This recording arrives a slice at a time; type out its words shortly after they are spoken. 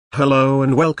Hello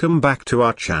and welcome back to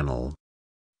our channel.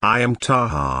 I am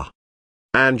Taha.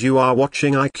 And you are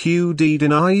watching IQD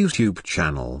Dinar YouTube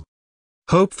channel.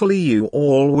 Hopefully you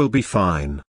all will be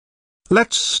fine.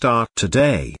 Let's start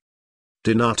today.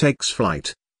 Dinar takes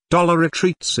flight. Dollar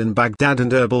retreats in Baghdad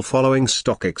and Erbil following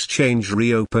stock exchange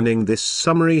reopening. This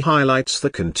summary highlights the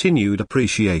continued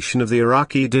appreciation of the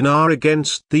Iraqi dinar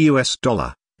against the US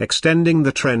dollar, extending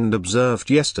the trend observed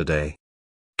yesterday.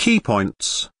 Key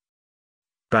points.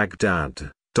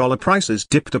 Baghdad, dollar prices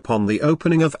dipped upon the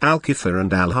opening of Al-Kifir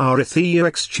and Al-Harithiyya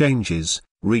exchanges,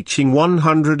 reaching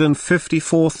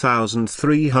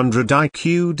 154,300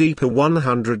 IQD per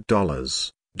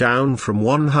 $100, down from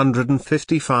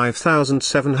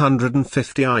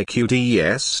 155,750 IQD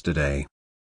yesterday.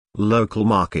 Local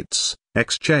markets,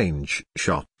 exchange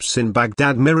shops in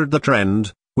Baghdad mirrored the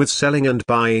trend, with selling and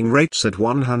buying rates at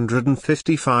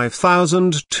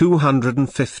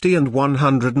 155,250 and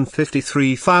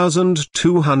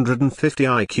 153,250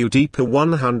 IQD per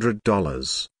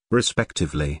 $100,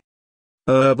 respectively.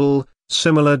 Erbil,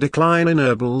 similar decline in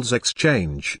Erbil's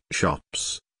exchange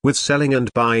shops, with selling and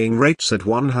buying rates at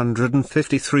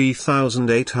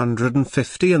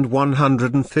 153,850 and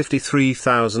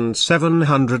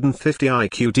 153,750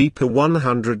 IQD per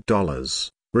 $100,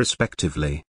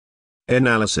 respectively.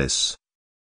 Analysis.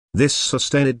 This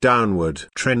sustained downward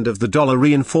trend of the dollar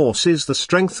reinforces the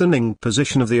strengthening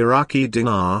position of the Iraqi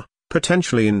dinar,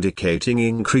 potentially indicating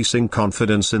increasing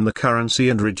confidence in the currency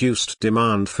and reduced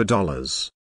demand for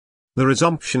dollars. The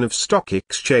resumption of stock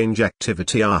exchange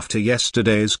activity after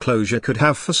yesterday's closure could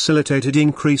have facilitated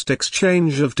increased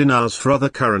exchange of dinars for other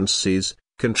currencies,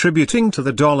 contributing to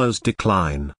the dollar's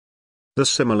decline. The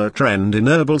similar trend in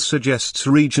Erbil suggests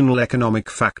regional economic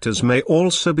factors may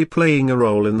also be playing a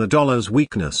role in the dollar's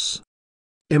weakness.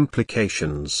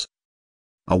 Implications.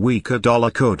 A weaker dollar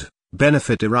could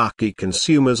benefit Iraqi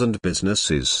consumers and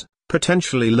businesses,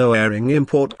 potentially lowering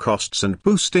import costs and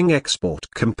boosting export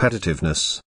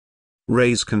competitiveness.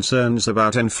 Raise concerns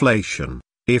about inflation,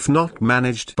 if not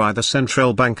managed by the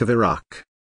Central Bank of Iraq.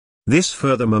 This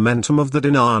further momentum of the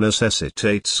dinar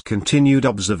necessitates continued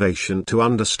observation to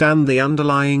understand the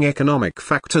underlying economic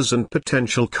factors and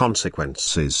potential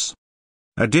consequences.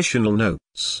 Additional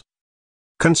notes.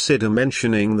 Consider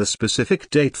mentioning the specific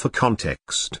date for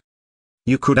context.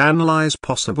 You could analyze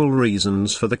possible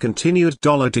reasons for the continued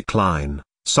dollar decline,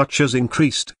 such as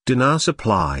increased dinar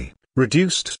supply,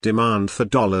 reduced demand for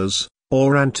dollars,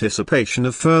 or anticipation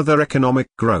of further economic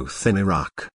growth in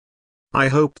Iraq. I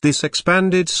hope this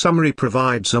expanded summary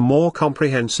provides a more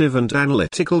comprehensive and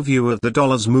analytical view of the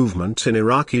dollar's movement in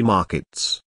Iraqi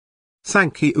markets.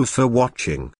 Thank you for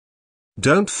watching.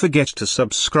 Don't forget to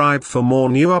subscribe for more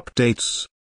new updates.